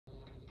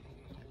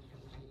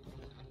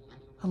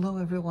Hello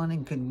everyone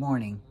and good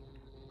morning.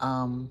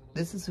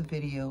 This is a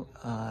video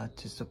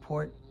to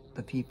support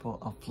the people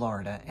of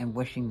Florida and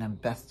wishing them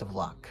best of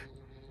luck.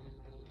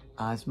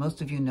 As most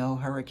of you know,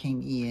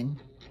 Hurricane Ian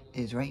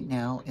is right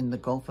now in the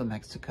Gulf of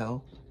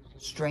Mexico,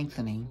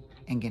 strengthening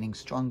and getting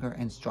stronger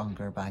and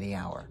stronger by the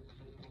hour.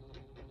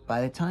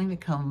 By the time it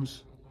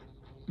comes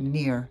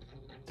near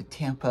the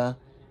Tampa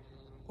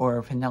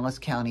or Pinellas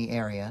County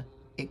area,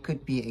 it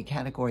could be a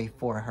Category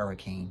 4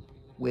 hurricane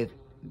with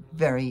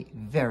very,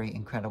 very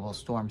incredible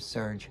storm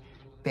surge,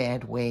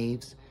 bad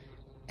waves,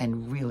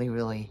 and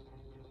really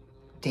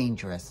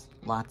dangerous.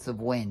 Lots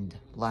of wind,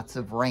 lots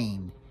of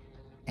rain,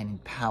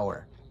 and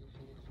power.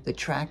 The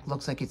track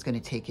looks like it's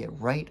going to take it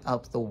right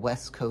up the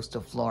west coast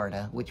of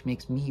Florida, which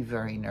makes me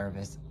very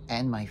nervous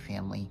and my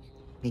family,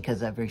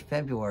 because every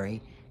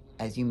February,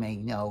 as you may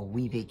know,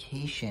 we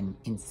vacation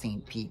in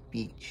St. Pete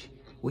Beach,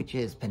 which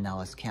is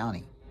Pinellas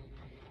County.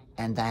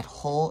 And that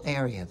whole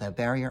area, the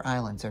barrier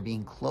islands, are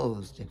being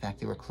closed. In fact,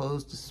 they were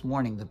closed this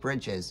morning, the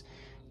bridges.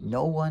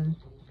 No one,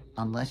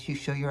 unless you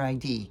show your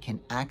ID, can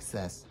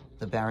access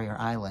the barrier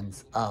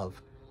islands of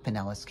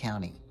Pinellas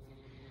County.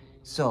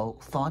 So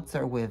thoughts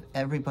are with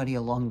everybody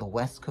along the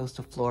west coast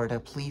of Florida.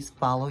 Please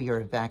follow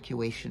your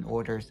evacuation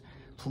orders.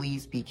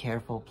 Please be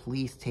careful.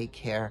 Please take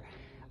care.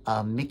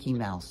 Mickey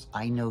Mouse,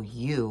 I know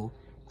you.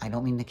 I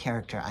don't mean the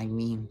character. I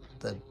mean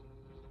the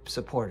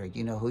supporter.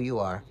 You know who you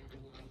are.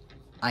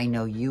 I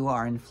know you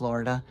are in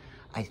Florida.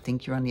 I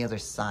think you're on the other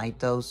side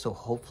though, so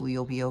hopefully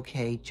you'll be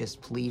okay. Just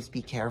please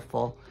be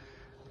careful.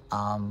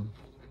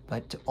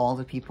 But to all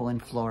the people in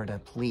Florida,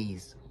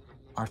 please,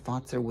 our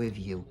thoughts are with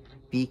you.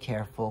 Be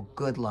careful.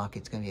 Good luck.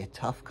 It's going to be a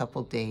tough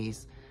couple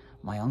days.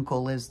 My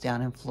uncle lives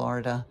down in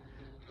Florida.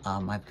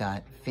 I've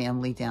got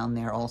family down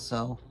there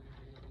also.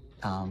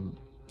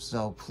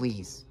 So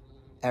please,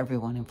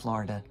 everyone in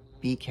Florida,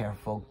 be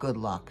careful. Good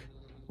luck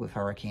with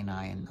Hurricane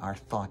Ian. Our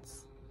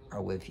thoughts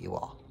are with you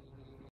all.